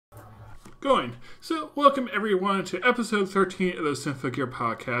Going. So, welcome everyone to episode 13 of the Symphogear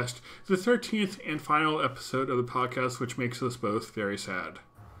podcast, the 13th and final episode of the podcast, which makes us both very sad.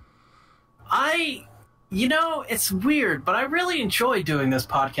 It's weird, but I really enjoy doing this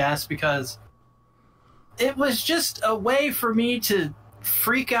podcast because it was just a way for me to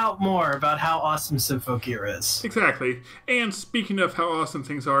freak out more about how awesome Symphogear is. Exactly. And speaking of how awesome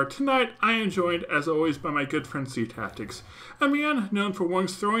things are, tonight I am joined, as always, by my good friend C Tactics, a man known for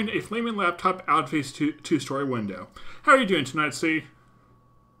once throwing a flaming laptop out of his two-story window. How are you doing tonight, C?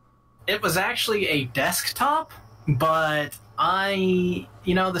 It was actually a desktop, but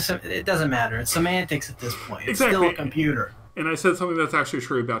it doesn't matter. It's semantics at this point. It's exactly. Still a computer. And I said something that's actually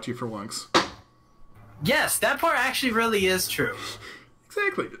true about you for once. Yes, that part actually really is true.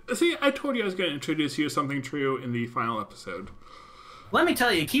 Exactly. See, I told you I was going to introduce you to something true in the final episode. Let me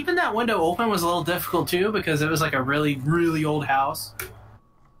tell you, keeping that window open was a little difficult too because it was like a really, really old house.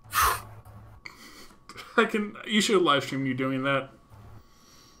 You should live stream you doing that.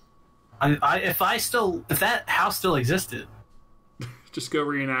 If that house still existed, just go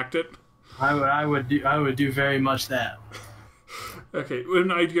reenact it. I would do very much that. Okay,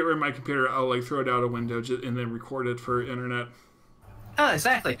 when I get rid of my computer, I'll throw it out a window and then record it for internet. Oh,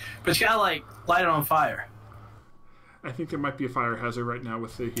 exactly. But you gotta light it on fire. I think there might be a fire hazard right now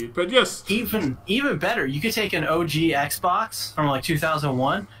with the heat, but yes. Even better, you could take an OG Xbox from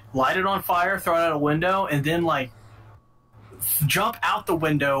 2001, light it on fire, throw it out a window, and then jump out the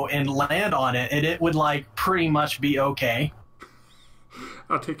window and land on it, and it would pretty much be okay.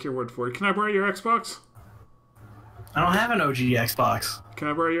 I'll take your word for it. Can I borrow your Xbox? I don't have an OG Xbox. Can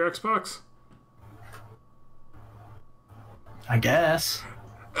I borrow your Xbox? I guess.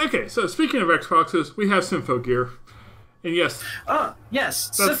 Okay, so speaking of Xboxes, we have Symphogear. And yes.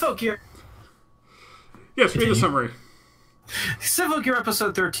 Yes, Symphogear. Yes, read the summary. Symphogear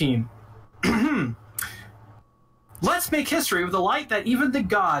episode 13. Let's make history with a light that even the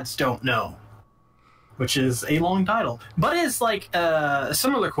gods don't know. Which is a long title. But it's a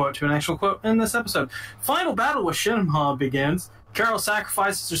similar quote to an actual quote in this episode. Final battle with Shinha begins. Carol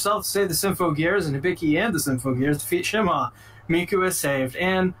sacrifices herself to save the Symphogears, and Hibiki and the Symphogears defeat Shinha. Miku is saved.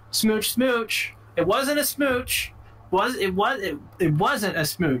 And smooch. It wasn't a smooch. It wasn't a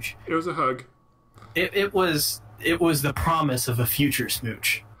smooch. It was a hug. It was the promise of a future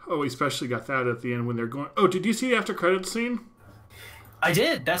smooch. Oh, we especially got that at the end when they're going... Oh, did you see the after credits scene? I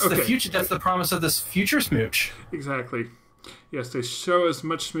did. That's okay. The future. That's the promise of this future smooch. Exactly. Yes, they show as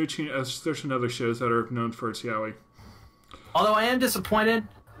much smooching as certain other shows that are known for its yaoi. Although I am disappointed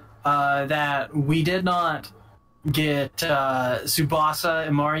that we did not get Tsubasa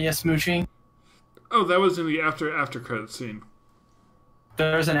and Maria smooching. Oh, that was in the after credits scene.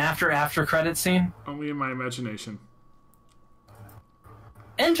 There's an after credits scene? Only in my imagination.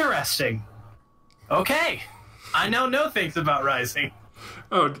 Interesting. Okay. I know no things about Rising.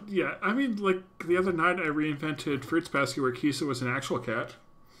 Oh, yeah. I mean, the other night I reinvented Fruits Basket where Kisa was an actual cat.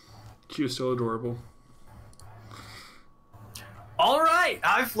 She was still adorable. Alright,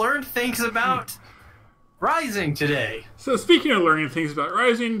 I've learned things about Rising today. So speaking of learning things about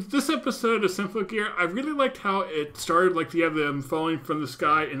Rising, this episode of Symphogear, I really liked how it started, you have them falling from the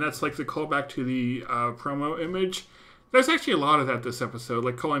sky, and that's the callback to the promo image. There's actually a lot of that this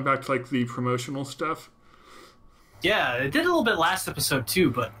episode, calling back to the promotional stuff. Yeah, it did a little bit last episode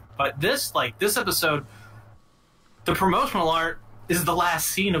too, but this episode, the promotional art is the last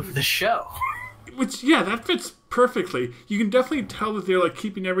scene of the show. Which, yeah, that fits perfectly. You can definitely tell that they're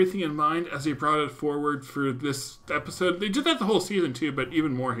keeping everything in mind as they brought it forward for this episode. They did that the whole season too, but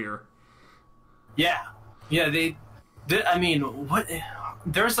even more here. Yeah, I mean, what?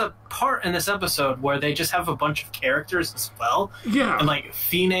 There's a part in this episode where they just have a bunch of characters as well. Yeah. And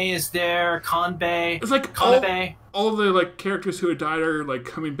Fine is there, Kanbei. It's all the characters who had died are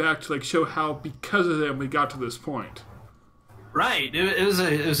coming back to show how because of them we got to this point. Right. It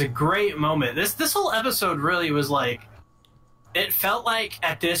was a great moment. This whole episode really was it felt like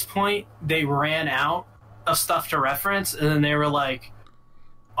at this point they ran out of stuff to reference, and then they were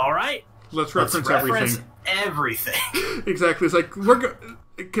all right, let's reference everything. Exactly. It's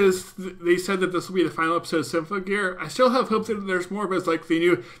because they said that this will be the final episode of Symphogear. I still have hope that there's more, but it's they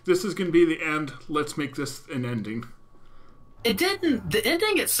knew this is going to be the end. Let's make this an ending. It didn't. The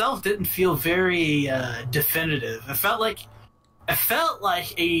ending itself didn't feel very definitive. It felt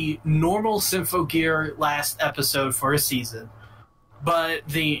like a normal Symphogear last episode for a season, but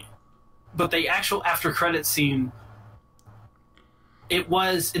the actual after credits scene, it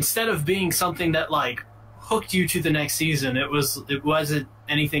was, instead of being something that hooked you to the next season, it wasn't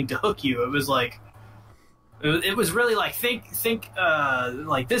anything to hook you. It was It was really like think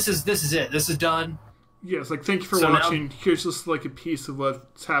like this is it. This is done. Yes, like thank you for watching. Now, here's just like a piece of what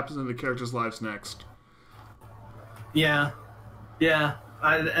happens in the characters' lives next. Yeah,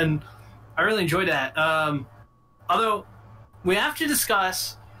 I really enjoyed that. Although we have to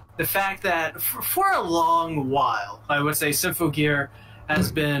discuss the fact that for a long while, I would say Symphogear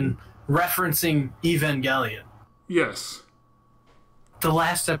has been referencing Evangelion. Yes. The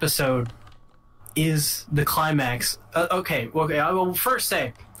last episode is the climax. Okay, I will first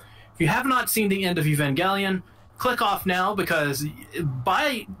say, if you have not seen the end of Evangelion, click off now, because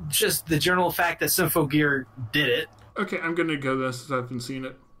by just the general fact that Symphogear did it... Okay, I'm gonna go this since I haven't seen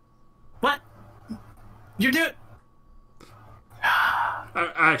it. What? You do it?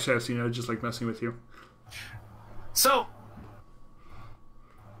 I actually have seen it. I just like messing with you. So,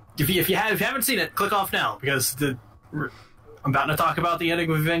 if you haven't seen it, click off now, because I'm about to talk about the ending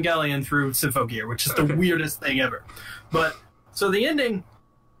of Evangelion through Symphogear, which is the weirdest thing ever. But so the ending,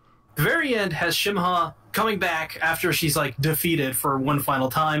 the very end, has Shimha coming back after she's like defeated for one final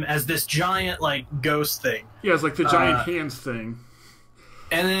time as this giant like ghost thing. Yeah, it's like the giant hands thing.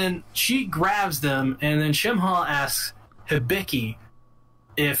 And then she grabs them, and then Shimha asks Hibiki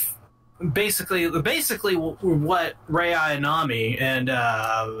if basically what Rei Ayanami and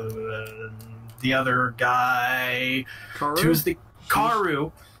the other guy,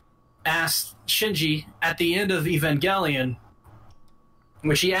 Karu, asked Shinji at the end of Evangelion,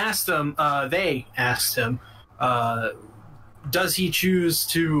 which they asked him, does he choose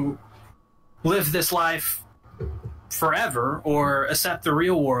to live this life forever or accept the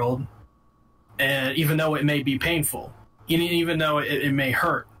real world, and even though it may be painful, even though it may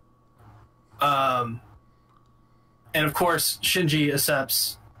hurt. And of course, Shinji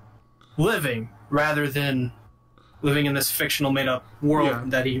accepts living rather than living in this fictional made-up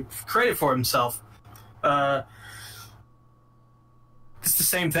world that he created for himself. It's the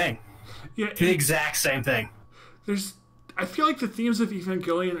same thing. Yeah, the exact same thing. I feel like the themes of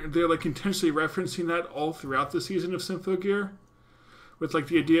Evangelion, they're like intentionally referencing that all throughout the season of Symphogear, with like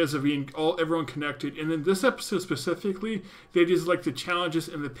the ideas of being everyone connected. And then this episode specifically, the ideas like the challenges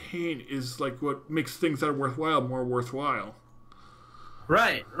and the pain is like what makes things that are worthwhile more worthwhile.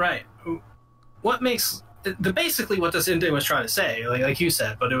 Right. What makes basically what this ending was trying to say, like you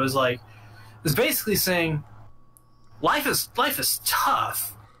said, but it was basically saying life is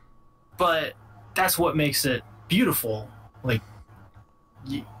tough, but that's what makes it beautiful. Like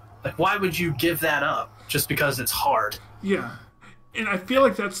why would you give that up just because it's hard? Yeah. And I feel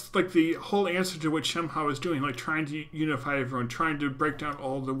like that's like the whole answer to what Shemha is doing, like trying to unify everyone, trying to break down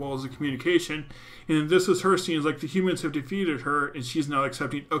all the walls of communication. And this is her scene, like the humans have defeated her, and she's now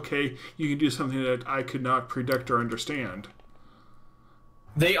accepting, okay, you can do something that I could not predict or understand.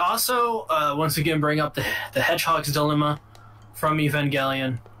 They also, once again, bring up the Hedgehog's Dilemma from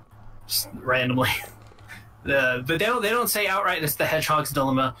Evangelion, just randomly. But they don't say outright it's the Hedgehog's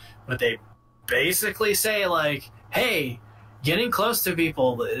Dilemma, but they basically say, like, hey, getting close to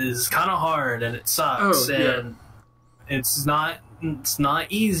people is kind of hard and it sucks, and it's not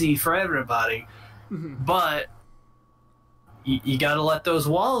easy for everybody. Mm-hmm. But you got to let those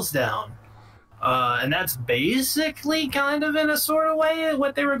walls down, and that's basically kind of in a sort of way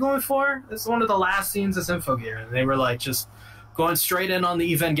what they were going for. It's one of the last scenes of Symphogear, and they were like just going straight in on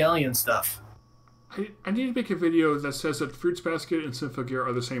the Evangelion stuff. I need to make a video that says that Fruits Basket and Symphogear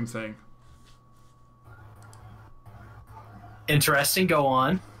are the same thing. Interesting, go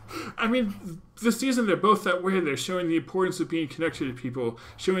on. I mean, this season they're both that way. They're showing the importance of being connected to people,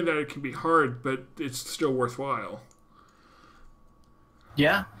 showing that it can be hard, but it's still worthwhile.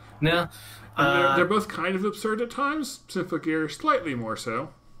 Yeah, no. They're both kind of absurd at times. Symphogear slightly more so.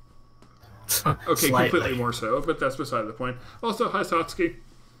 Okay, completely more so, but that's beside the point. Also, hi Satsuki.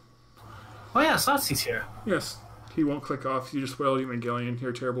 Oh yeah, Satsuki's here. Yes, he won't click off. You just spoiled Evangelion.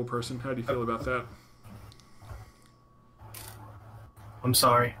 You're a terrible person. How do you feel about that? I'm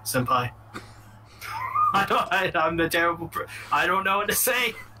sorry, senpai. I'm the terrible. I don't know what to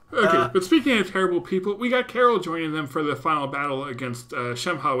say. Okay, but speaking of terrible people, we got Carol joining them for the final battle against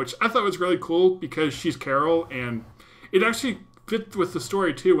Shemha, which I thought was really cool because she's Carol, and it actually fit with the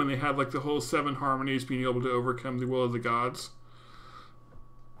story too when they had like the whole 7 harmonies being able to overcome the will of the gods.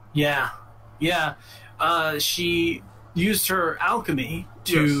 Yeah. She used her alchemy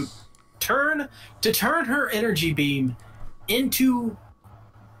to turn her energy beam into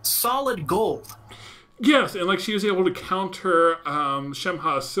solid gold. Yes, and like she was able to counter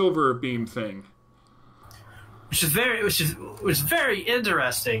Shemha's silver beam thing, which is very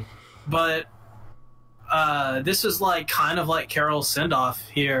interesting. But this was like kind of like Carol's sendoff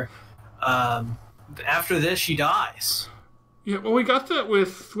here, after this, she dies. Yeah, well, we got that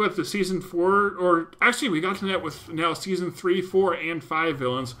with the season 4, or actually, we got to that with now season 3, 4, and 5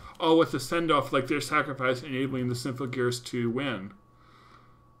 villains, all with the send-off, like their sacrifice enabling the Symphogears to win.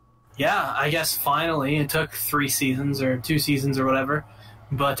 Yeah, I guess finally it took 3 seasons or 2 seasons or whatever,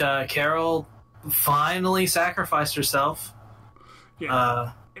 but Carol finally sacrificed herself.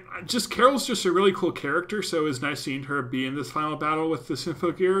 Yeah, Carol's just a really cool character, so it was nice seeing her be in this final battle with the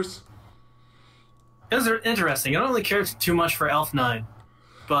Symphogears. It was interesting. I don't really care too much for Elf 9,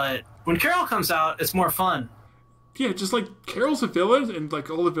 but when Carol comes out, it's more fun. Yeah, just like Carol's a villain, and like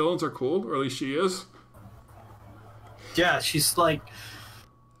all the villains are cool, or at least she is. Yeah, she's like,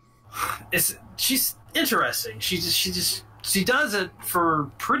 she's interesting. She does it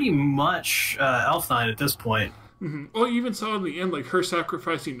for pretty much Elf 9 at this point. Mm-hmm. Well, you even saw in the end, like her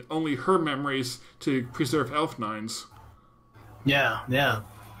sacrificing only her memories to preserve Elf 9's. Yeah. Yeah,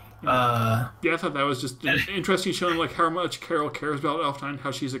 I thought that was just interesting, showing like how much Carol cares about Elf 9, how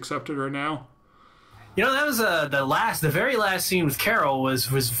she's accepted her now. You know, that was the very last scene with Carol was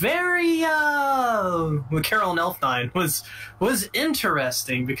very with Carol and Elf 9 was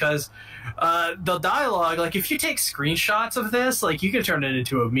interesting because the dialogue, like if you take screenshots of this, like you could turn it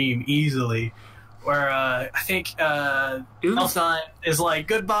into a meme easily. Where I think Elf 9 is like,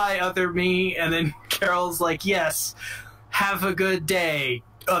 "Goodbye, other me," and then Carol's like, "Yes, have a good day,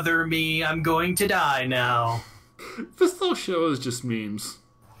 other me. I'm going to die now." This whole show is just memes.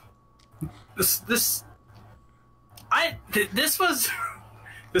 This was I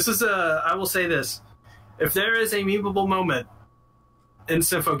will say this: if there is a memeable moment in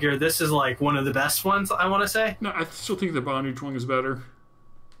Symphogear, this is like one of the best ones. I want to say. No, I still think the bondage one is better.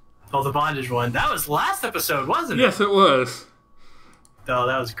 Oh, the bondage one. That was last episode, wasn't it? Yes, it was. Oh,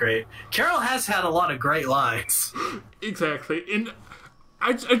 that was great. Carol has had a lot of great lines. Exactly. And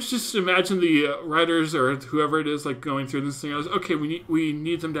I just imagine the writers or whoever it is like going through this thing. I was, okay, we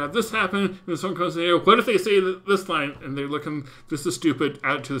need them to have this happen. And then someone comes in, what if they say this line? And they're looking, this is stupid,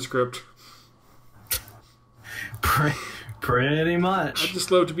 add it to the script. Pretty much. I'd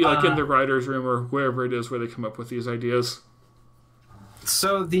just love to be like in the writer's room or wherever it is where they come up with these ideas.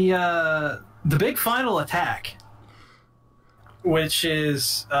 So the big final attack, which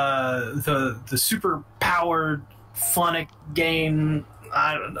is the super powered phonic gain,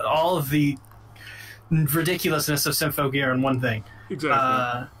 all of the ridiculousness of Symphogear in one thing.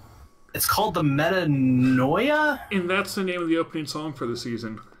 Exactly. It's called the Metanoia, and that's the name of the opening song for the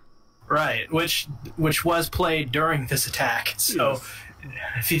season. Right, which was played during this attack. So yes.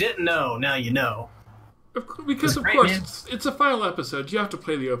 If you didn't know, now you know. Because, of course, it's a final episode. You have to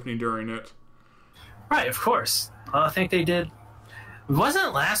play the opening during it. Right, of course. I think they did. Wasn't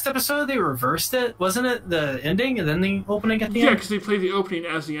it last episode they reversed it? Wasn't it the ending and then the opening at the end? Yeah, because they played the opening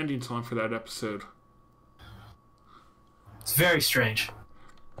as the ending song for that episode. It's very strange.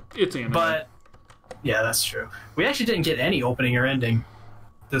 It's anime. But, yeah, that's true. We actually didn't get any opening or ending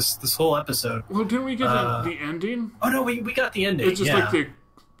this whole episode. Well, didn't we get the ending? Oh, no, we got the ending. It's just like the...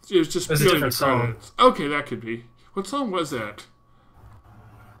 It was just purely the credits. Okay, that could be. What song was that?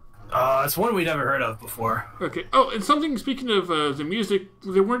 It's one we'd never heard of before. Okay. Oh, and something, speaking of the music,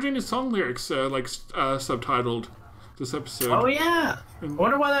 there weren't any song lyrics subtitled this episode. Oh, yeah. I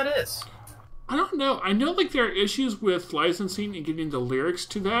wonder why that is. I don't know. I know like there are issues with licensing and getting the lyrics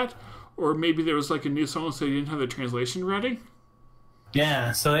to that, or maybe there was like a new song so they didn't have the translation ready.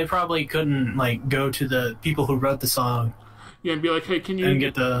 Yeah, so they probably couldn't like go to the people who wrote the song. Yeah, and be like, hey, can you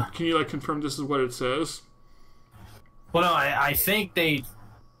like confirm this is what it says? Well, no, I think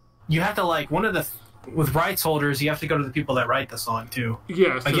you have to like with rights holders, you have to go to the people that write the song too.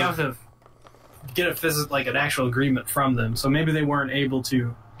 Yeah, like you have to get an actual agreement from them. So maybe they weren't able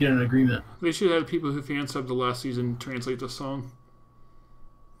to get an agreement. They should have people who fan subbed the last season translate the song.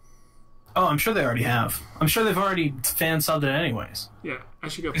 Oh, I'm sure they already have. I'm sure they've already fan subbed it anyways. Yeah, I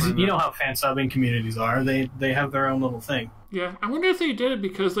should go find that. You know how fan subbing communities are. They have their own little thing. Yeah, I wonder if they did it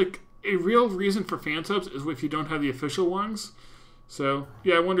because, like, a real reason for fan subs is if you don't have the official ones. So,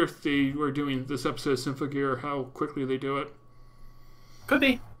 yeah, I wonder if they were doing this episode of Symphogear or how quickly they do it. Could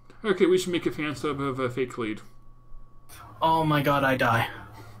be. Okay, we should make a fan sub of a fake lead. Oh my god, I die.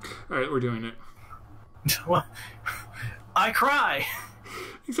 Alright, we're doing it. What? I cry!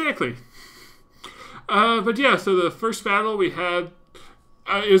 Exactly. But yeah, so the first battle we had,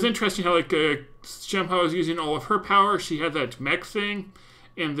 it was interesting how, like, Shemha was using all of her power. She had that mech thing,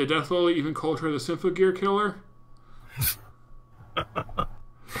 and the Death Lily even called her the Symphogear killer.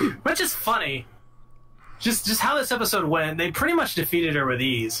 Which is funny. Just how this episode went, they pretty much defeated her with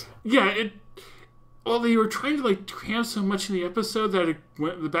ease. Yeah, Well, they were trying to like cram so much in the episode that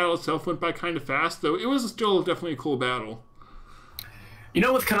the battle itself went by kind of fast. Though it was still definitely a cool battle. You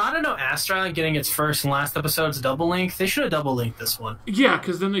know, with Kanata no Astra getting its first and last episodes double length, they should have double linked this one. Yeah,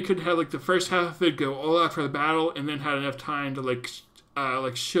 because then they could have like the first half of it go all out for the battle, and then had enough time to like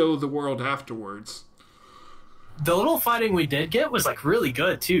show the world afterwards. The little fighting we did get was like really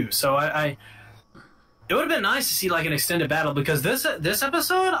good too. So it would have been nice to see like an extended battle, because this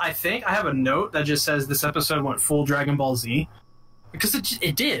episode, I think I have a note that just says this episode went full Dragon Ball Z, because it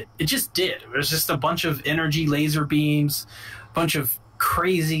just did. It was just a bunch of energy laser beams, a bunch of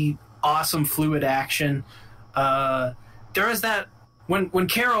crazy awesome fluid action. There was that when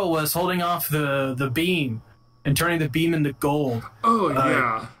Carol was holding off the beam and turning the beam into gold. Oh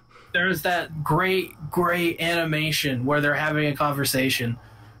yeah. There's that great animation where they're having a conversation,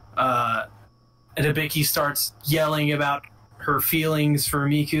 and Hibiki starts yelling about her feelings for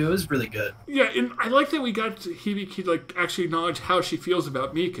Miku. It was really good. Yeah, and I like that we got Hibiki to like actually acknowledge how she feels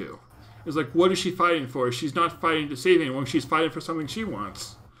about Miku. It's like, what is she fighting for? She's not fighting to save anyone. She's fighting for something she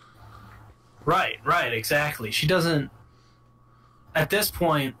wants. Right, exactly. She doesn't... At this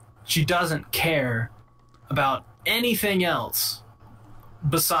point, she doesn't care about anything else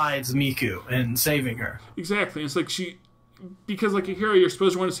besides Miku and saving her. Exactly. It's like because like a hero, you're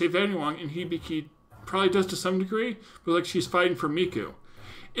supposed to want to save anyone, and Hibiki probably does to some degree, but like she's fighting for Miku.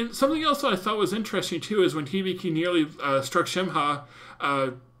 And something else that I thought was interesting too is when Hibiki nearly struck Shimha,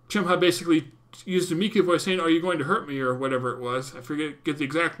 Shimha basically used the Miku voice saying, "Are you going to hurt me?" or whatever it was. I get the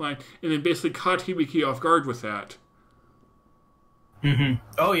exact line, and then basically caught Hibiki off guard with that. Mm-hmm.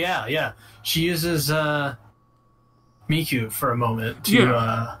 Oh yeah. She uses Miku for a moment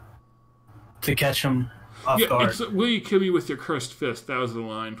to catch him off guard. It's, "Will you kill me with your cursed fist?" That was the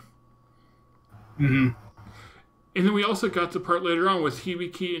line. Mm-hmm. And then we also got the part later on with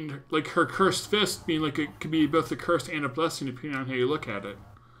Hibiki and like her cursed fist being like it could be both a curse and a blessing depending on how you look at it.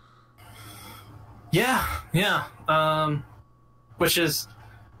 Yeah. Which is,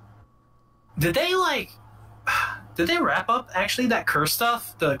 did they wrap up actually that curse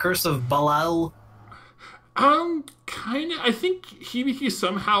stuff? The curse of Balal? Kind of. I think Hibiki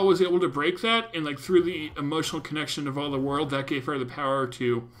somehow was able to break that, and like through the emotional connection of all the world, that gave her the power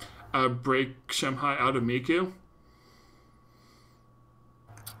to break Shimha out of Miku.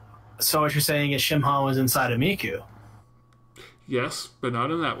 So what you're saying is Shimha was inside of Miku? Yes, but not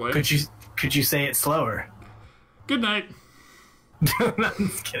in that way. Could you say it slower? Good night. No, I'm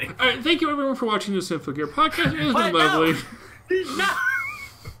just kidding. All right, thank you everyone for watching the Symphogear podcast. It has been lovely. No.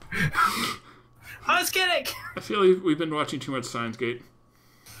 I was kidding. I feel like we've been watching too much Steins Gate.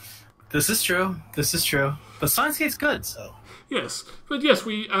 This is true. But Steins Gate's good, so. Yes, but yes,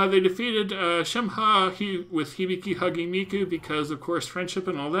 they defeated Shimha with Hibiki hugging Miku because, of course, friendship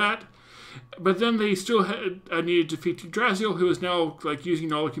and all that. But then they still had needed to defeat Yggdrasil, who is now like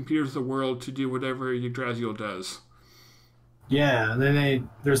using all the computers of the world to do whatever Yggdrasil does. Yeah, then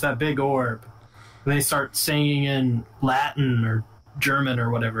there's that big orb. They start singing in Latin or German or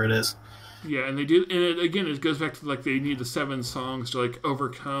whatever it is. Yeah, and they do, and it goes back to like they need the 7 songs to like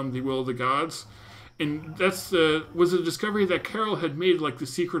overcome the will of the gods. And was a discovery that Carol had made, like, the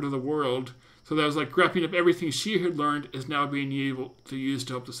secret of the world. So that was, like, wrapping up everything she had learned is now being able to use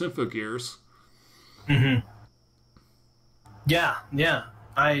to help the Symphogears. Mm-hmm. Yeah.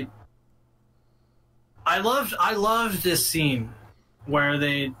 I loved this scene where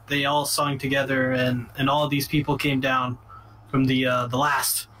they all sung together and all of these people came down from the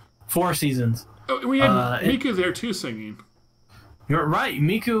last 4 seasons. Oh, we had Miku there, too, singing. You're right.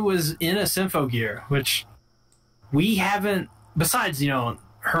 Miku was in a Symphogear, which we haven't, besides,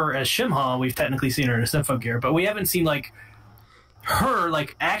 her as Shimha, we've technically seen her in a Symphogear, but we haven't seen, like, her,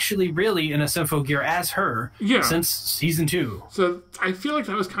 like, actually really in a Symphogear as her since season 2. So I feel like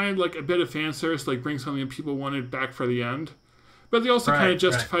that was kind of like a bit of fan service, like bring something people wanted back for the end. But they also kind of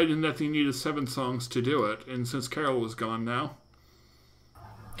justified in that they needed 7 songs to do it, and since Carol was gone now.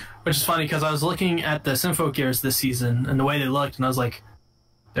 Which is funny, because I was looking at the Symphogears this season, and the way they looked, and I was like,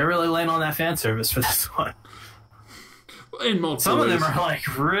 they're really laying on that fan service for this one. In multiple Some ways. of them are,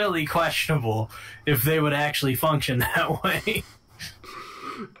 like, really questionable if they would actually function that way.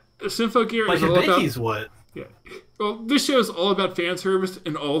 Symphogear like is all about... would. Yeah. Well, this show is all about fan service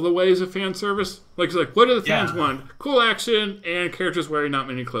in all the ways of fan service. Like, it's like, what do the fans want? Cool action and characters wearing not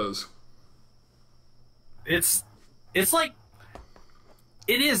many clothes. It's like...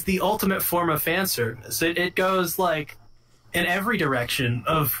 It is the ultimate form of fan service. It goes, like, in every direction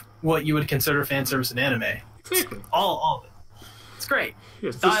of what you would consider fan service in anime. Exactly. All of it. It's great.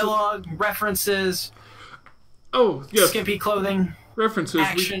 Yes, dialogue, references. Oh, yes. Skimpy clothing. References.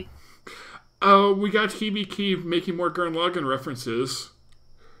 Action. Oh, we got Hibiki making more Gurren Lagann references.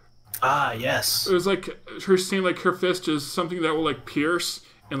 Ah, yes. It was like her saying like her fist is something that will like pierce,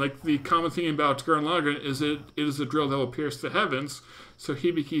 and like the common thing about Gurren Lagann is it is a drill that will pierce the heavens. So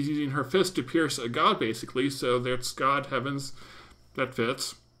Hibiki's using her fist to pierce a god, basically. So there's God, heavens, that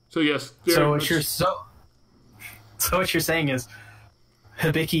fits. So yes. So what you're saying is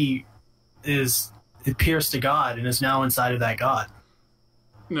Hibiki is pierced a god and is now inside of that god.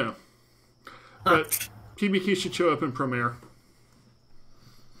 No, but Hibiki should show up in Premiere.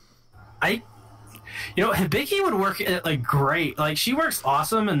 Hibiki would work like great. Like she works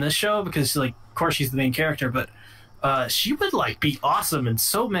awesome in this show because, like, of course she's the main character, but she would like be awesome in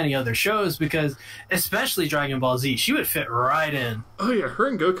so many other shows because, especially Dragon Ball Z, she would fit right in. Oh yeah, her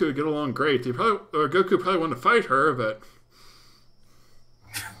and Goku would get along great. Goku probably wanted to fight her, but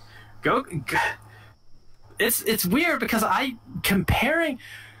it's weird because I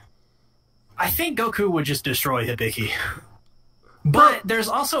think Goku would just destroy Hibiki. But there's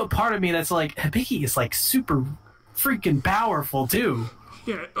also a part of me that's like, Hibiki is like super freaking powerful too.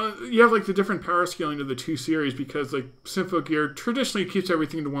 Yeah, you have like the different power scaling of the two series because like Symphogear traditionally keeps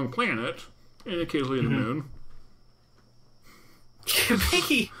everything to one planet and occasionally the moon.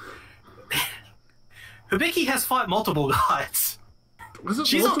 Hibiki has fought multiple gods.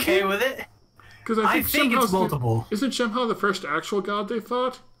 She's multiple? Okay with it. Because I think it's multiple. Isn't Shemha the first actual god they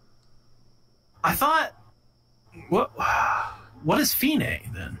fought? I thought. What is Fine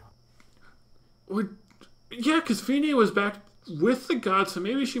then? Well, yeah, because Fine was back with the god, so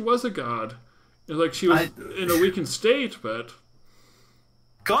maybe she was a god. Like she was in a weakened state, but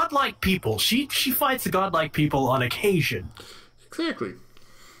godlike people. She fights the godlike people on occasion. Exactly.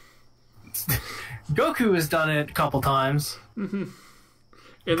 Goku has done it a couple times. Mm-hmm.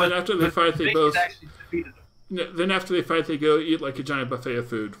 And then after they fight, they both. Then after they fight, they go eat like a giant buffet of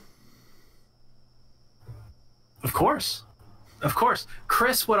food. Of course.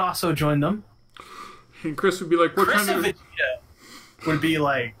 Chris would also join them. And Chris would be like, "What Chris kind of?" and Vegeta would be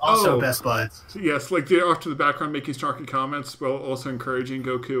like also best buds. Yes, like they're off to the background making snarky comments while also encouraging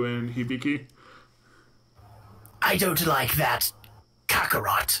Goku and Hibiki. I don't like that,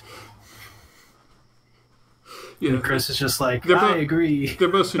 Kakarot. Yeah, and Chris is just like, I agree. They're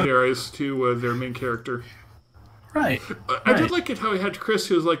both tsundere to their main character. Right. I did like it how he had Chris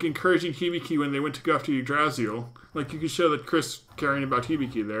who was like encouraging Hibiki when they went to go after Yggdrasil. Like you could show that Chris caring about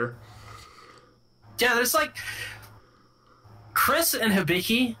Hibiki there. Yeah, there's like Chris and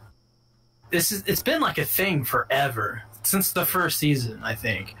Hibiki. It's been like a thing forever since the first season, I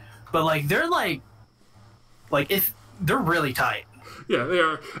think. But like they're like if they're really tight. Yeah, they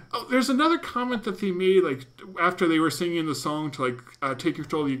are. Oh, there's another comment that they made, like, after they were singing the song to, like, take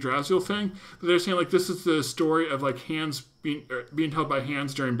control of the Yggdrasil thing. But they're saying, like, this is the story of, like, hands being held by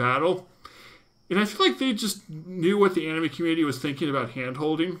hands during battle. And I feel like they just knew what the anime community was thinking about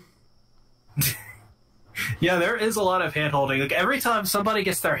hand-holding. Yeah, there is a lot of hand-holding. Like, every time somebody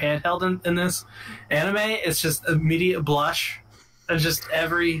gets their hand held in this anime, it's just immediate blush. And just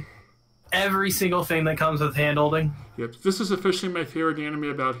every single thing that comes with hand-holding. Yep, this is officially my favorite anime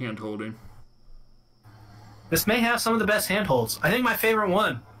about hand-holding. This may have some of the best handholds. I think my favorite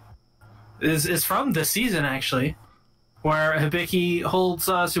one is from this season, actually, where Hibiki holds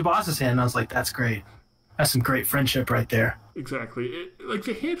Tsubasa's hand. And I was like, that's great. That's some great friendship right there. Exactly. Like,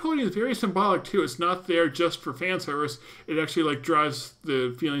 the hand-holding is very symbolic, too. It's not there just for fan service. It actually, like, drives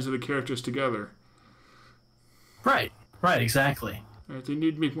the feelings of the characters together. Right, exactly. Right, they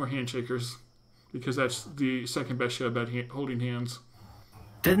need to make more handshakers. Because that's the second best show about holding hands.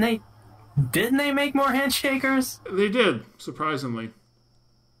 Didn't they make more handshakers? They did, surprisingly.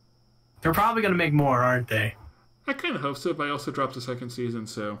 They're probably going to make more, aren't they? I kind of hope so, but I also dropped the second season,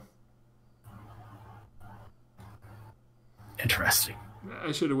 so... Interesting.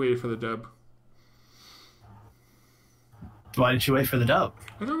 I should have waited for the dub. Why didn't you wait for the dub?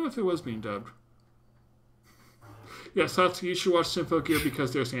 I don't know if it was being dubbed. Yeah, Satsuki, you should watch Symphogear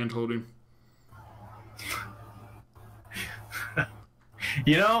because there's hand-holding.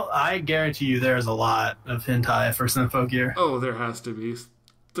 You know, I guarantee you there's a lot of hentai for Symphogear. Oh, there has to be.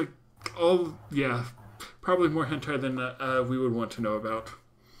 Probably more hentai than we would want to know about.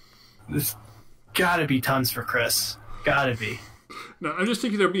 There's gotta be tons for Chris. Gotta be. No, I'm just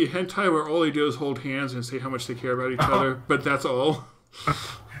thinking there'd be a hentai where all they do is hold hands and say how much they care about each other, but that's all.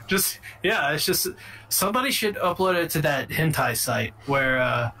 It's just somebody should upload it to that hentai site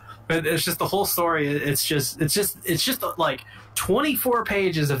where it's just the whole story. It's just like 24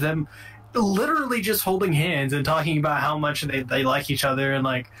 pages of them literally just holding hands and talking about how much they like each other and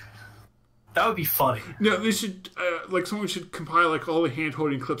like That would be funny. No, they should, like, someone should compile, like, all the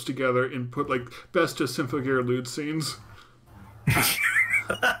hand-holding clips together and put, like, best of Symphogear lewd scenes.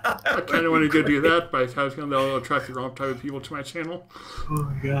 I kind of want to go do that, but I have a feeling that'll attract the wrong type of people to my channel. Oh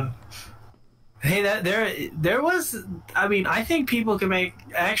my god. Hey, there was... I mean, I think people can make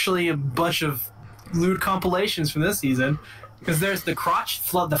actually a bunch of lewd compilations from this season. Because there's the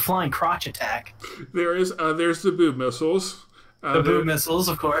flying crotch attack. There's the boob missiles. The boob missiles,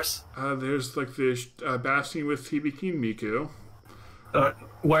 of course. There's, like, the basting with Hibiki and Miku.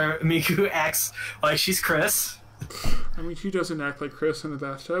 Where Miku acts like she's Chris. I mean, he doesn't act like Chris in the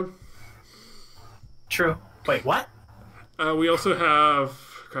bathtub. True. Wait, what? We also have...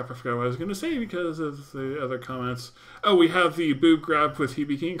 Crap, I forgot what I was going to say because of the other comments. Oh, we have the boob grab with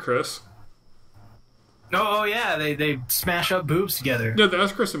Hibiki and Chris. Oh yeah, they smash up boobs together. No, that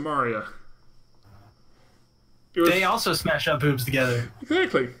was Chris and Maria. They also smash up boobs together.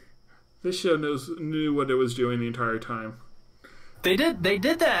 Exactly. This show knew what it was doing the entire time. They did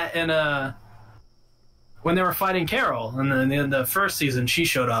that in when they were fighting Carol, and then in the first season she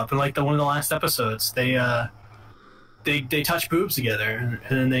showed up in like one of the last episodes. They touch boobs together,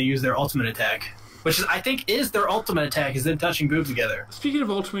 and then they use their ultimate attack, which I think is their ultimate attack, is them touching boobs together. Speaking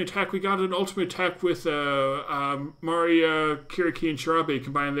of ultimate attack, we got an ultimate attack with Maria, Kiriki, and Shirabe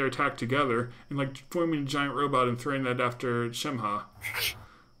combining their attack together and like forming a giant robot and throwing that after Shemha.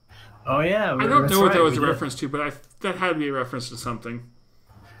 Oh yeah, I don't know what that was a reference to, but that had to be a reference to something.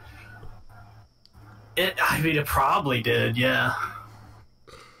 It probably did, yeah.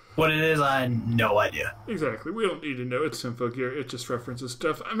 What it is, I have no idea. Exactly. We don't need to know. It's Symphogear. It just references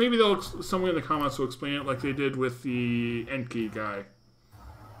stuff. Maybe someone in the comments will explain it like they did with the Enki guy.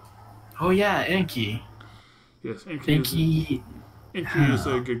 Oh, yeah, Enki. Yes, Enki is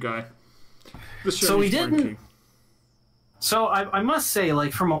a good guy. So we didn't... So I must say,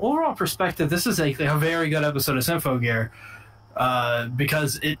 like, from an overall perspective, this is a very good episode of Symphogear.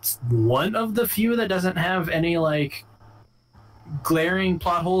 Because it's one of the few that doesn't have any, like, glaring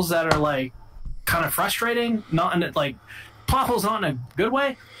plot holes that are like kind of frustrating, not in like plot holes not in a good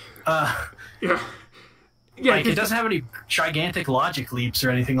way. Yeah, like it doesn't have any gigantic logic leaps or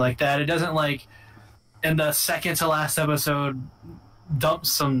anything like that. It doesn't like in the second to last episode dump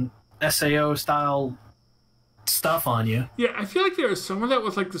some SAO style stuff on you. Yeah, I feel like there is some of that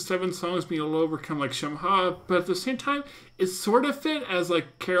with like the 7 songs being able to overcome like Shemha, but at the same time it sort of fit as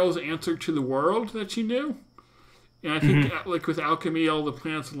like Carol's answer to the world that she knew. And I think, like, with alchemy, all the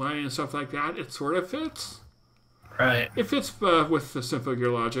planets aligning and stuff like that, it sort of fits. Right. It fits with the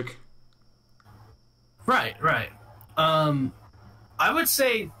Symphogear logic. Right. I would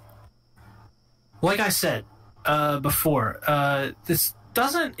say, like I said before, this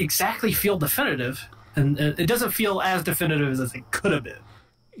doesn't exactly feel definitive, and it doesn't feel as definitive as it could have been.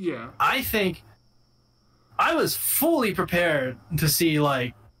 Yeah. I think I was fully prepared to see,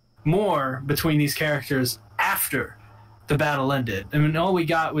 like, more between these characters after the battle ended. I mean, all we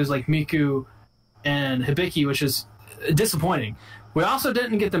got was like Miku and Hibiki, which is disappointing. We also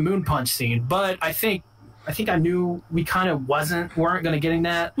didn't get the moon punch scene, but I think I knew we kind of weren't going to getting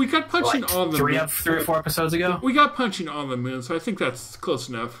that. We got punching like on the moon 3 or 4 episodes ago. We got punching on the moon, so I think that's close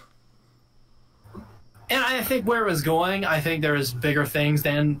enough. And I think where it was going, I think there was bigger things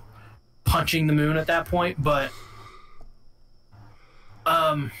than punching the moon at that point, but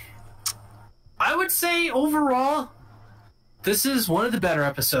I would say overall, this is one of the better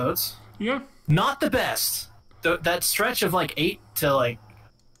episodes. Yeah. Not the best. That stretch of like 8 to like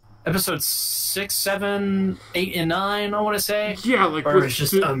episodes 6, 7, 8, and 9, I want to say. Yeah, like it was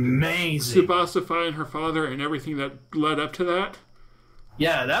just amazing. Tsubasa finding her father and everything that led up to that.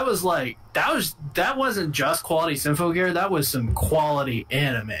 Yeah, that wasn't just quality Symphogear, that was some quality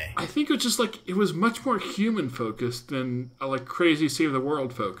anime. I think it was just like it was much more human focused than like crazy Save the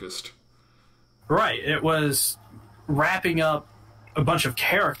World focused. Right, it was wrapping up a bunch of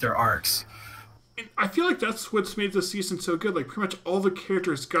character arcs. And I feel like that's what's made this season so good. Like pretty much all the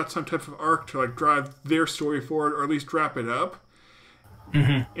characters got some type of arc to like drive their story forward or at least wrap it up.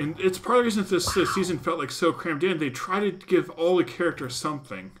 Mm-hmm. And it's part of the reason this season felt like so crammed in. They try to give all the characters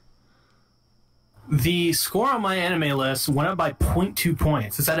something. The score on my anime list went up by 0.2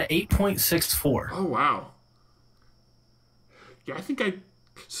 points. It's at an 8.64. Oh, wow. Yeah,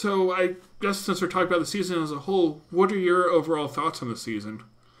 So I guess since we're talking about the season as a whole, what are your overall thoughts on the season?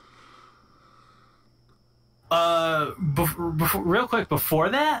 Real quick, before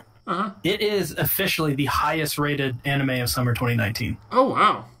that, it is officially the highest rated anime of summer 2019. Oh,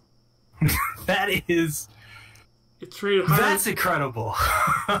 wow. That is... It's rated higher. That's incredible.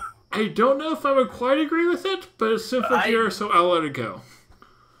 I don't know if I would quite agree with it, but it's Symphogear, so I'll let it go.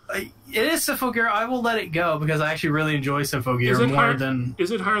 It is Symphogear. I will let it go because I actually really enjoy Symphogear more than...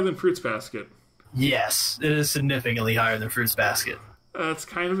 Is it higher than Fruits Basket? Yes, it is significantly higher than Fruits Basket. That's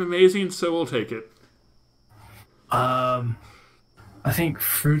kind of amazing, so we'll take it. I think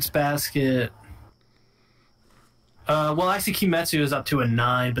Fruits Basket... well, actually, Kimetsu is up to a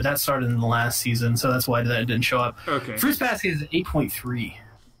 9, but that started in the last season, so that's why that didn't show up. Okay. Fruits Basket is 8.3.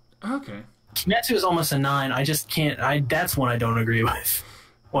 Okay. Kimetsu is almost a 9. I just can't... That's one I don't agree with.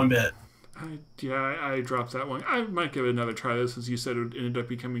 One bit. I dropped that one. I might give it another try, though, since you said it ended up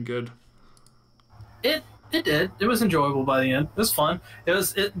becoming good. It did. It was enjoyable by the end. It was fun.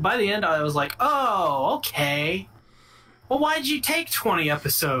 By the end, I was like, oh, okay. Well, why'd you take 20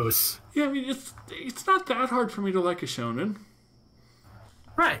 episodes? Yeah, I mean, it's not that hard for me to like a shonen.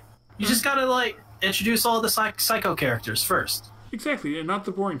 Right. You just gotta, like, introduce all the psycho characters first. Exactly, and not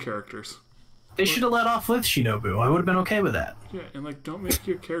the boring characters. They should have let off with Shinobu. I would have been okay with that. Yeah, and, like, don't make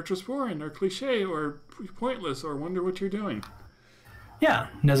your characters boring or cliche or pointless or wonder what you're doing. Yeah,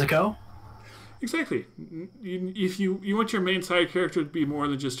 Nezuko. Exactly. If you want your main side character to be more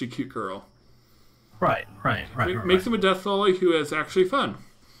than just a cute girl. Right. Make them a death lolly who is actually fun.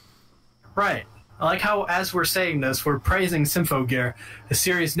 Right. I like how, as we're saying this, we're praising Symphogear, a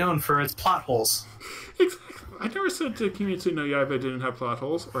series known for its plot holes. Exactly. I never said that Kimetsu no Yaiba didn't have plot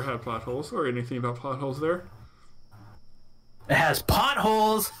holes, or had plot holes, or anything about plot holes there. It has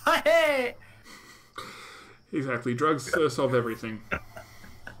potholes! Hey! Exactly. Drugs solve everything.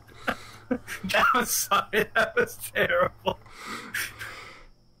 Sorry, that was terrible.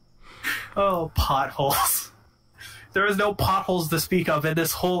 Oh, potholes. There is no potholes to speak of in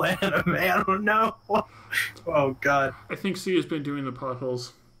this whole anime. I don't know. Oh, God. I think C has been doing the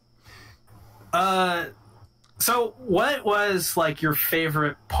potholes. So what was, like, your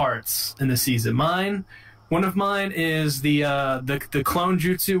favorite parts in the season? One of mine is the clone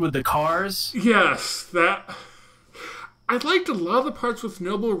jutsu with the cars. Yes, that... I liked a lot of the parts with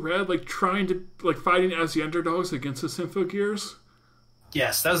Noble Red, like, trying to, like, fighting as the underdogs against the Symphogears.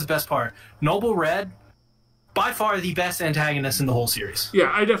 Yes, that was the best part. Noble Red, by far the best antagonist in the whole series. Yeah,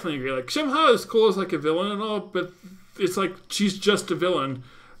 I definitely agree. Like, Shimha is cool as, like, a villain and all, but it's like, she's just a villain.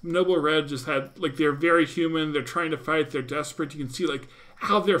 Noble Red just had, like, they're very human, they're trying to fight, they're desperate. You can see, like,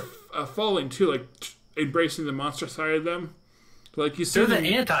 how they're falling, too, like, embracing the monster side of them. Like, you see they're the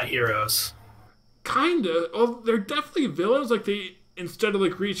anti-heroes. Kinda. Oh, they're definitely villains. Like, they, instead of,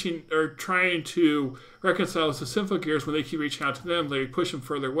 like, reaching or trying to reconcile with the Symphogears, when they keep reaching out to them, they push them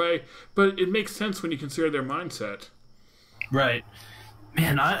further away. But it makes sense when you consider their mindset. Right.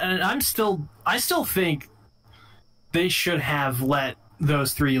 Man, I still think they should have let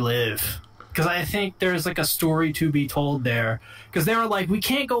those three live. Because I think there's, like, a story to be told there. Because they were like, we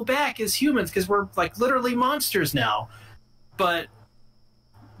can't go back as humans because we're, like, literally monsters now. But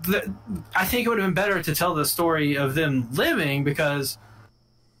I think it would have been better to tell the story of them living, because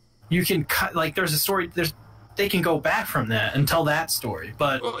you can cut, like, there's a story, they can go back from that and tell that story.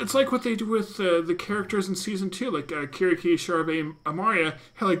 But well, it's like what they do with the characters in season 2, like Kiriki, Sharbe, Amaria.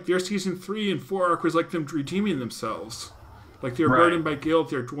 How, like, their season 3 and 4 arc was like them redeeming themselves. Like, they were burdened by guilt,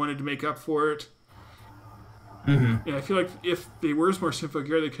 they wanted to make up for it. Mm-hmm. And I feel like if they were more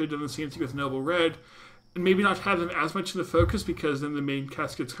Symphogear, they could have done the same thing with Noble Red. And maybe not have them as much in the focus, because then the main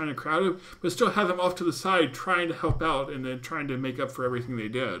cast gets kind of crowded, but still have them off to the side trying to help out and then trying to make up for everything they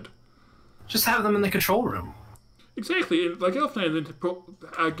did. Just have them in the control room. Exactly. And like Elfman, then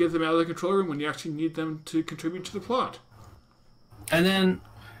to get them out of the control room when you actually need them to contribute to the plot. And then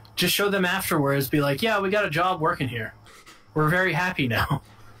just show them afterwards, be like, yeah, we got a job working here. We're very happy now.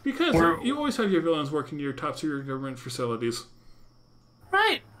 Because you always have your villains working in your top secret government facilities.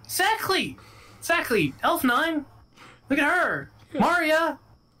 Right. Exactly. Elf9. Look at her. Yeah. Maria.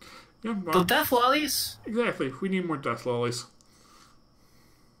 Yeah, the death lollies. Exactly. We need more death lollies.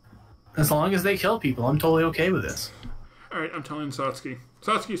 As long as they kill people, I'm totally okay with this. Alright, I'm telling Satsuki.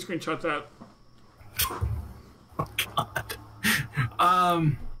 Satsuki, screenshot that. Oh,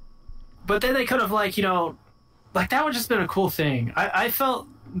 God. But then they could have, like, like, that would just been a cool thing. I felt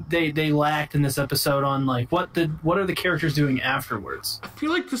they lacked in this episode on, like, what are the characters doing afterwards. I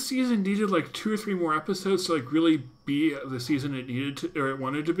feel like the season needed, like, 2 or 3 more episodes to, like, really be the season it needed to, or it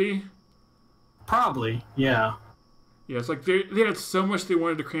wanted to be. Probably, yeah. Yeah, it's like they had so much they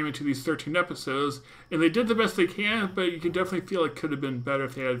wanted to cram into these 13 episodes, and they did the best they can, but you can definitely feel it could have been better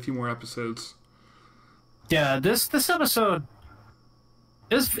if they had a few more episodes. Yeah, this episode,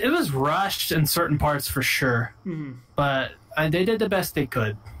 it was rushed in certain parts for sure, but they did the best they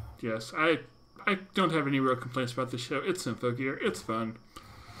could. Yes, I don't have any real complaints about the show. It's Symphogear. It's fun.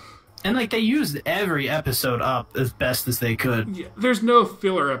 And like they used every episode up as best as they could. Yeah, there's no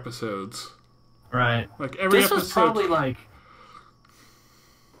filler episodes. Right. Like every this episode. Was probably like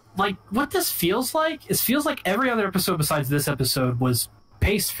what this feels like. It feels like every other episode besides this episode was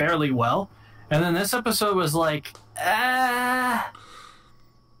paced fairly well, and then this episode was like,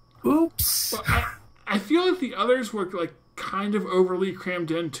 oops. Well, I feel like the others were like kind of overly crammed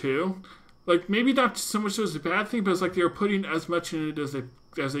in too. Like maybe not so much as a bad thing, but it's like they were putting as much in it as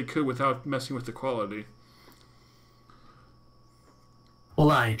they could without messing with the quality. Well,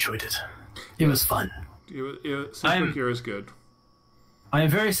 I enjoyed it. It was fun. Symphogear is good. I am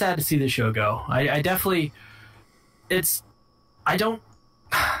very sad to see the show go. I definitely... This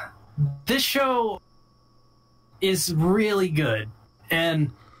show is really good.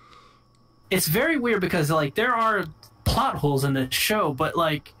 And it's very weird because, like, there are plot holes in this show, but,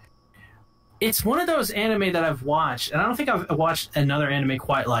 like, it's one of those anime that I've watched, and I don't think I've watched another anime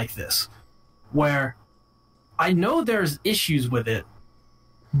quite like this, where I know there's issues with it,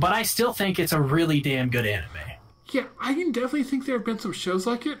 but I still think it's a really damn good anime. Yeah, I can definitely think there have been some shows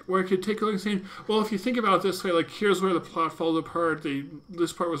like it where I could take a look and say, well, if you think about it this way, like, here's where the plot falls apart,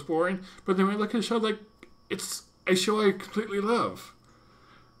 this part was boring, but then when I look at the show, like, it's a show I completely love.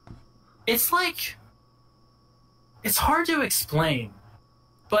 It's like... It's hard to explain,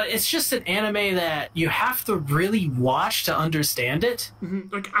 but it's just an anime that you have to really watch to understand it.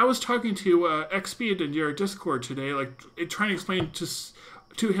 Mm-hmm. Like, I was talking to XSpeed in your Discord today, like, trying to explain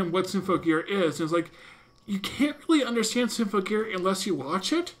to him what Symphogear is, and it's like, you can't really understand Symphogear unless you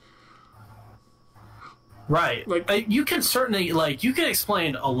watch it. Right. Like you can certainly you can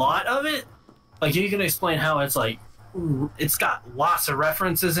explain a lot of it. Like you can explain how it's like it's got lots of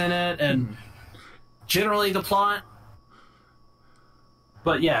references in it and generally the plot.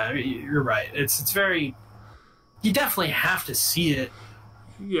 But yeah, you're right. It's very you definitely have to see it.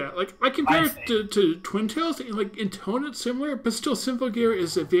 Yeah, like I compare it to Twin Tales, and like in tone it's similar, but still Symphogear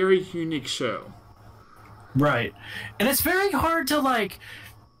is a very unique show. Right. And it's very hard to like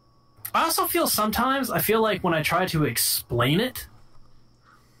I also feel sometimes like when I try to explain it,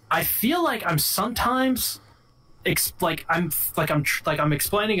 I feel like I'm sometimes I'm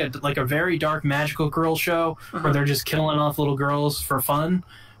explaining a very dark magical girl show where they're just killing off little girls for fun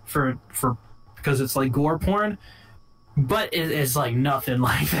for because it's like gore porn, but it is like nothing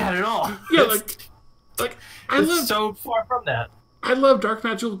like that at all. Yeah, like it's so far from that. I love dark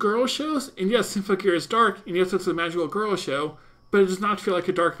magical girl shows, and yes, Symphogear is dark, and yes, it's a magical girl show, but it does not feel like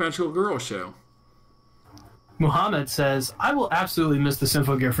a dark magical girl show. Muhammad says, I will absolutely miss the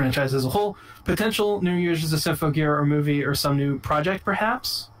Symphogear franchise as a whole. Potential new users of Symphogear or movie or some new project,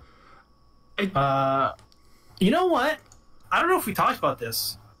 perhaps? You know what? I don't know if we talked about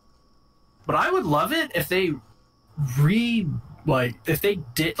this, but I would love it if they did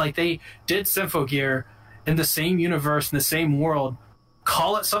Symphogear in the same universe, in the same world,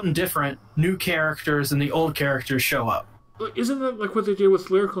 call it something different, new characters, and the old characters show up. Isn't that like what they did with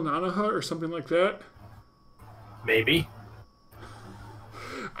Lyrical Nanoha or something like that? Maybe.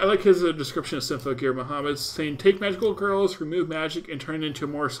 I like his description of Symphogear. Muhammad saying, take magical girls, remove magic, and turn into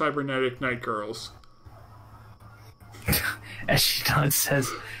more cybernetic night girls. As she does,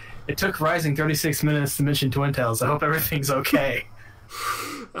 says, it took Rising 36 minutes to mention Twin Tales. I hope everything's okay.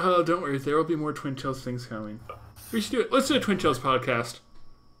 Oh, don't worry. There will be more Twin Tales things coming. We should do it. Let's do a Twin Tales podcast.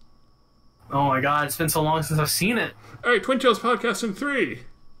 Oh my god, it's been so long since I've seen it. Alright, Twin Tales podcast in 3.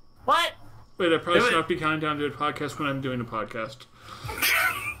 What? Wait, I probably should not be counting down to a podcast when I'm doing a podcast.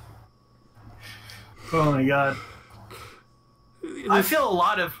 Oh my god. I feel a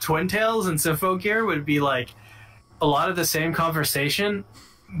lot of Twin Tales and Symphogear would be like a lot of the same conversation,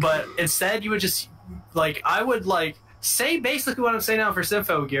 but instead you would just I would say basically what I'm saying now for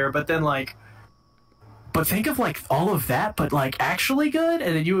Symphogear, but then but think of all of that, but actually good,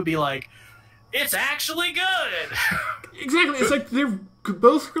 and then you would be like, it's actually good. Exactly. It's like they're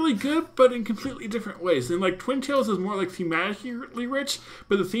both really good, but in completely different ways. And Twin Tales is more thematically rich,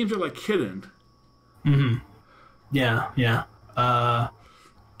 but the themes are hidden. Mm-hmm. Yeah.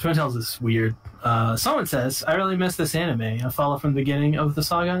 Twin Tales is weird. Someone says, I really miss this anime. I follow from the beginning of the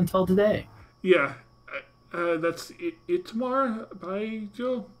saga until today. Yeah. That's Itamar by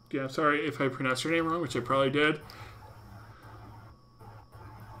Jill. Yeah, sorry if I pronounced her name wrong, which I probably did.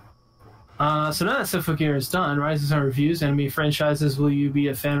 So now that Symphogear is done, rises on reviews, anime franchises, will you be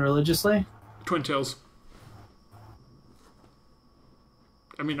a fan religiously? Twin Tales.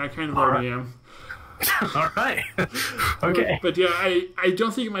 I mean, I kind of already am. Alright. Okay. But yeah, I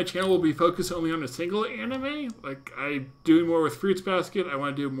don't think my channel will be focused only on a single anime. I'm doing more with Fruits Basket. I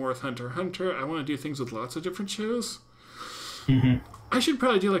want to do more with Hunter x Hunter. I want to do things with lots of different shows. I should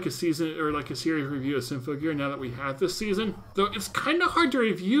probably do like a season or like a series review of Symphogear now that we have this season. Though it's kind of hard to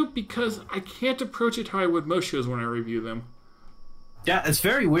review because I can't approach it how I would most shows when I review them. Yeah, it's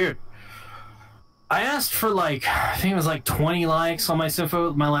very weird. I asked for like, I think it was like 20 likes on my last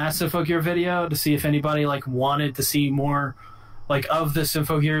Symphogear video to see if anybody like wanted to see more like of the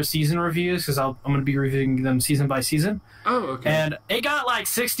Symphogear season reviews, because I'm going to be reviewing them season by season. Oh, okay. And it got like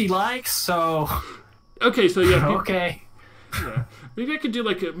 60 likes, so... Okay, so yeah. Okay. Yeah. Maybe I could do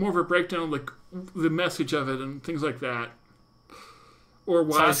like more of a breakdown, like the message of it and things like that. Or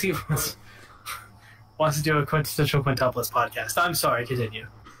why... So wants to do a quintessential quintuplets podcast. I'm sorry, continue.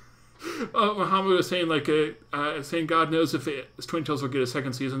 Muhammad was saying like saying God knows if Twin Tails will get a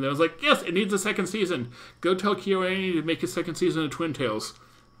second season. I was like, yes, it needs a second season. Go tell KyoAni to make a second season of Twin Tails.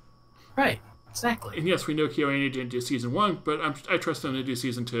 Right, exactly. And yes, we know KyoAni didn't do season 1, but I trust them to do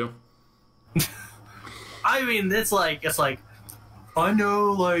season 2. I mean, it's like I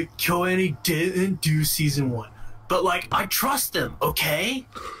know like KyoAni didn't do season 1, but like I trust them. Okay,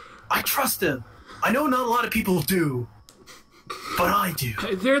 I trust them. I know not a lot of people do, but I do.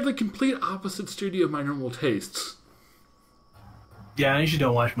 They're the complete opposite studio of my normal tastes. Yeah, I usually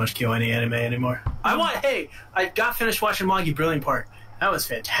don't watch much KyoAni anime anymore. I got finished watching Magi Brilliant Part. That was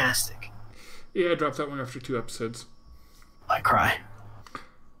fantastic. Yeah, I dropped that one after 2 episodes. I cry.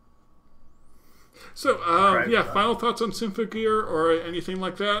 So, final thoughts on Symphogear or anything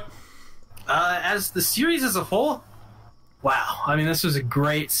like that? As the series as a whole, wow. I mean, this was a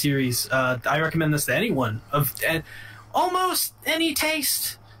great series. I recommend this to anyone of almost any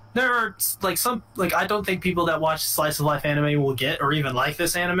taste. There are I don't think people that watch slice of life anime will get or even like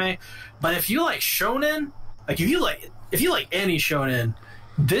this anime. But if you like shonen, if you like any shonen,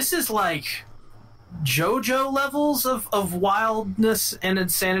 this is like JoJo levels of wildness and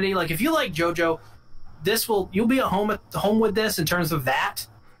insanity. Like if you like JoJo, you'll be at home with this in terms of that.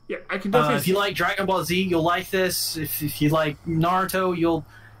 Yeah, I can definitely. If you like Dragon Ball Z, you'll like this. If you like Naruto,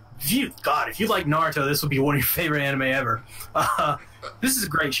 if you like Naruto, this will be one of your favorite anime ever. This is a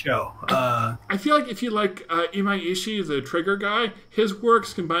great show. I feel like if you like Imai Ishii, the Trigger guy, his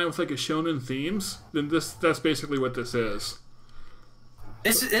works combined with like a shonen themes, then that's basically what this is.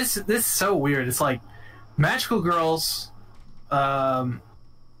 It's so weird. It's like magical girls, but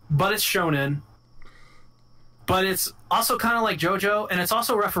it's shonen. But it's also kind of like JoJo, and it's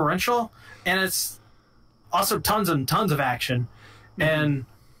also referential, and it's also tons and tons of action, and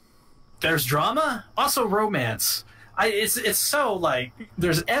there's drama, also romance. It's so like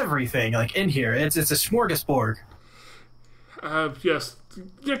there's everything like in here. It's a smorgasbord. Yes,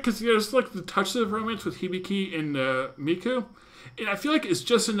 yeah, because there's like the touches of romance with Hibiki and Miku, and I feel like it's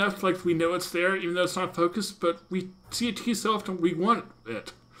just enough. Like we know it's there, even though it's not focused, but we see it so often we want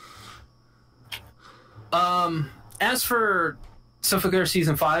it. As for Symphogear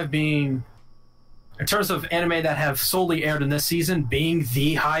Season 5 being, in terms of anime that have solely aired in this season, being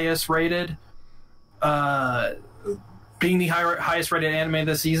the highest rated, highest rated anime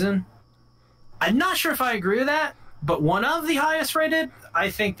this season, I'm not sure if I agree with that, but one of the highest rated, I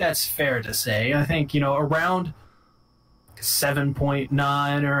think that's fair to say. I think, around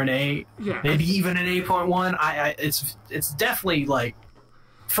 7.9 or an 8, maybe even an 8.1. It's definitely like,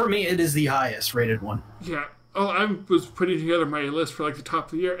 for me, it is the highest rated one. Yeah. Oh, I was putting together my list for like the top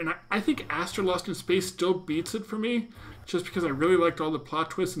of the year, and I think Astro Lost in Space still beats it for me, just because I really liked all the plot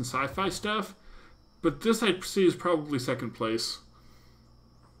twists and sci-fi stuff. But this I see is probably second place.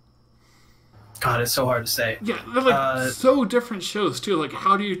 God, it's so hard to say. Yeah, they're like so different shows too. Like,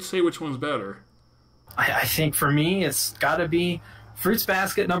 how do you say which one's better? I think for me, it's got to be Fruits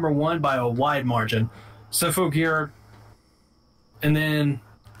Basket #1 by a wide margin. Symphogear, and then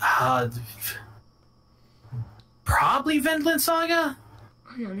probably Vinland Saga.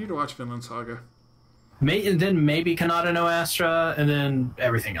 Oh, yeah, I need to watch Vinland Saga. And then maybe Kanata no Astra, and then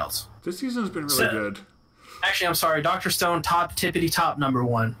everything else. This season's been really good. Actually, I'm sorry, Dr. Stone, tippity top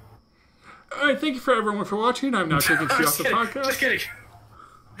 #1. All right, thank you for everyone for watching. I'm now taking you off the podcast. Just kidding.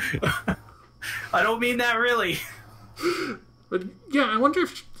 I don't mean that really. But yeah, I wonder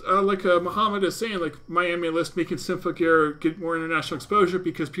if, Muhammad is saying, like, my anime list making Symphogear get more international exposure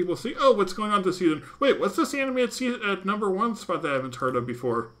because people see, oh, what's going on this season? Wait, what's this anime at #1 spot that I haven't heard of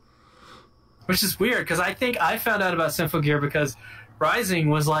before? Which is weird, because I think I found out about Symphogear because Rising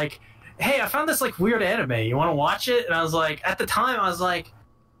was like, hey, I found this, like, weird anime. You want to watch it? And I was like, at the time, I was like,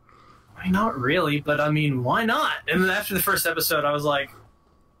 I mean, not really, but I mean, why not? And then after the first episode, I was like,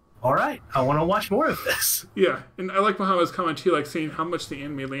 all right, I want to watch more of this. Yeah, and I like Muhammad's comment too, like seeing how much the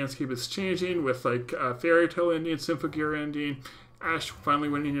anime landscape is changing with like Fairy Tail ending, Symphogear ending, Ash finally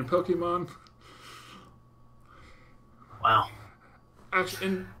winning in Pokemon. Wow. Actually,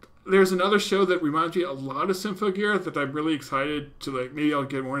 and there's another show that reminds me a lot of Symphogear that I'm really excited to, like, maybe I'll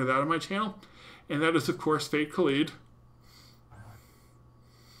get more into that on my channel. And that is, of course, Fate Khalid.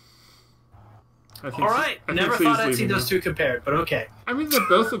 All right. Never thought I'd see those two compared, but okay. I mean, they're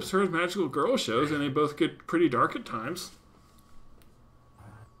both absurd magical girl shows, and they both get pretty dark at times.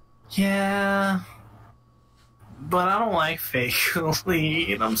 Yeah. But I don't like Fate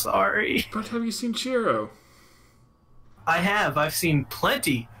Khalid. I'm sorry. But have you seen Shiro? I have. I've seen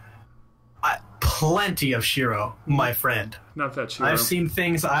plenty of Shiro, my friend. Not that Shiro. I've seen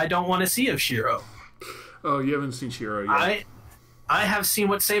things I don't want to see of Shiro. Oh, you haven't seen Shiro yet. I have seen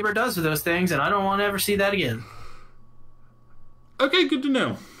what Saber does with those things, and I don't want to ever see that again. Okay, good to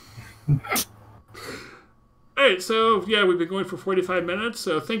know. Alright, so, yeah, we've been going for 45 minutes,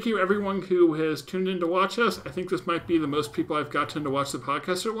 so thank you everyone who has tuned in to watch us. I think this might be the most people I've gotten to watch the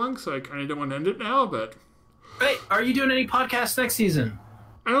podcast at once, so I kind of don't want to end it now, but... Hey, are you doing any podcasts next season?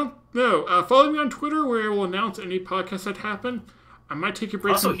 I don't know. Follow me on Twitter where I will announce any podcasts that happen. I might take a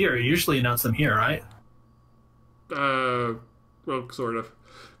break. Also here, you usually announce them here, right? Well, sort of.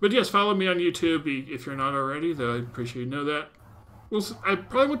 But yes, follow me on YouTube if you're not already, though I'd appreciate you know that. Well, I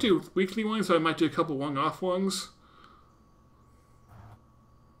probably won't do weekly ones, so I might do a couple one-off ones.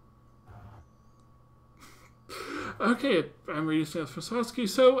 Okay, I'm reading stuff for Satsuki.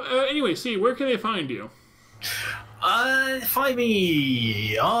 So, anyway, where can they find you? Find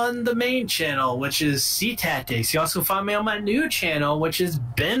me on the main channel, which is Sea Tactics. You also find me on my new channel, which is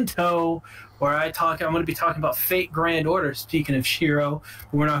Bento, where I'm going to be talking about Fate Grand Order. Speaking of Shiro,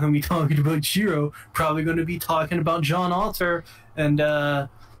 we're not going to be talking about Shiro. Probably going to be talking about John Alter and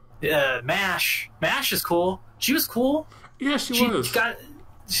Mash. Mash is cool. She was cool. Yeah, she was.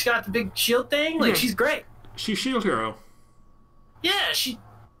 She got the big shield thing. Like, she's great. She's Shield Hero. Yeah,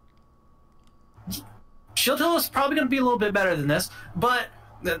 Shield Hero is probably going to be a little bit better than this, but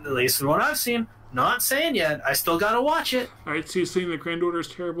at least from what I've seen, not saying yet. I still got to watch it. All right, so you're saying that Grand Order is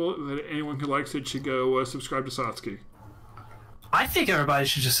terrible, that anyone who likes it should go subscribe to Satsuki. I think everybody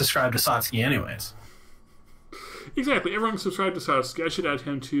should just subscribe to Satsuki anyways. Exactly. Everyone subscribe to Satsuki. I should add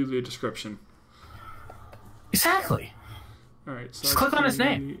him to the description. Exactly. All right. Satsuki, just click on his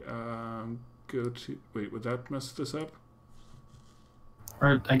name. Go to... Wait, would that mess this up?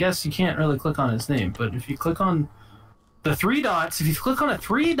 Or I guess you can't really click on his name, but if you click on the three dots,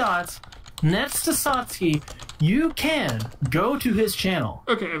 next to Satsuki, you can go to his channel.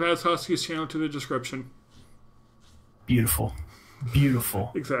 Okay, I've added Satsuki's channel to the description. Beautiful.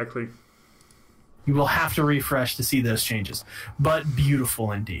 Beautiful. Exactly. You will have to refresh to see those changes. But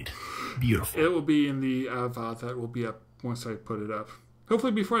beautiful indeed. Beautiful. It will be in the VOD that will be up once I put it up.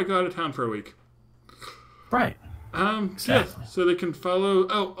 Hopefully before I go out of town for a week. Right. Exactly. Yeah, so they can follow...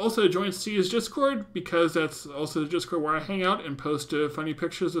 Oh, also join Steve's Discord, because that's also the Discord where I hang out and post funny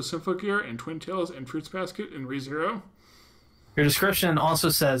pictures of Symphogear and Twin Tails and Fruits Basket and ReZero. Your description also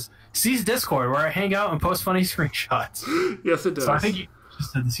says, Steve's Discord, where I hang out and post funny screenshots. Yes, it does. So I think you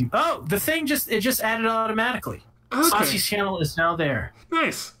just said the same. Oh, the thing just added automatically. Okay. Satsuki's channel is now there.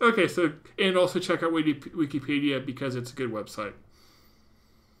 Nice. Okay, so... And also check out Wikipedia, because it's a good website.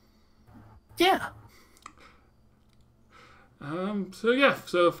 Yeah.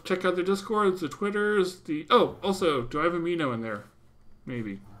 So check out the Discords, the Twitters, also, do I have Amino in there?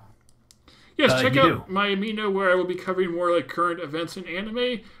 Maybe. Yes, check out my Amino, where I will be covering more like current events in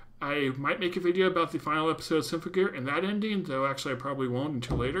anime. I might make a video about the final episode of Symphogear and that ending, though actually I probably won't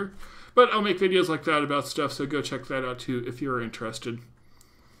until later. But I'll make videos like that about stuff, so go check that out too if you're interested.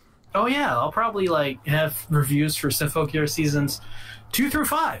 Oh yeah, I'll probably have reviews for Symphogear seasons 2 through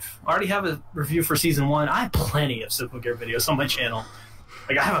 5. I already have a review for season 1. I have plenty of Symphogear videos on my channel.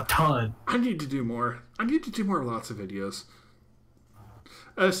 I have a ton. I need to do more. Lots of videos.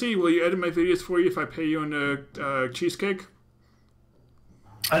 Will you edit my videos for you if I pay you in a cheesecake?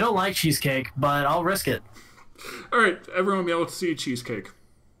 I don't like cheesecake, but I'll risk it. All right, everyone will be able to see cheesecake.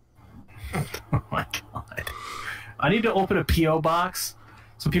 Oh my god! I need to open a PO box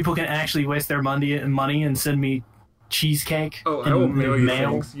so people can actually waste their money and send me cheesecake. Oh, I will mail you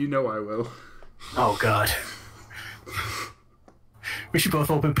things. You know I will. Oh god. We should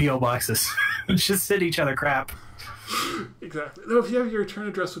both open PO boxes. Just send each other crap. Exactly. Though if you have your return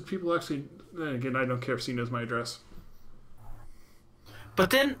address with people actually, then again, I don't care if he knows my address. But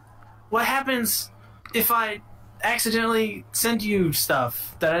then, what happens if I accidentally send you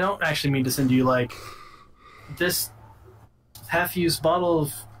stuff that I don't actually mean to send you, like this half-used bottle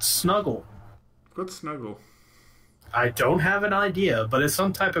of Snuggle? What's Snuggle? I don't have an idea, but it's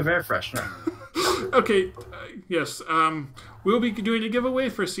some type of air freshener. Okay, yes. We'll be doing a giveaway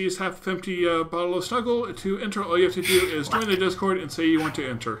for C's half empty bottle of Snuggle. To enter, all you have to do is join the Discord and say you want to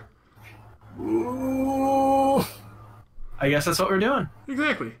enter. Ooh. I guess that's what we're doing.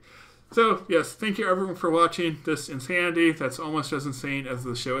 Exactly. So, yes, thank you everyone for watching this insanity that's almost as insane as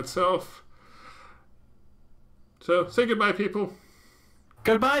the show itself. So, say goodbye, people.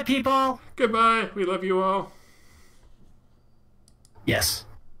 Goodbye, people. Goodbye. We love you all. Yes.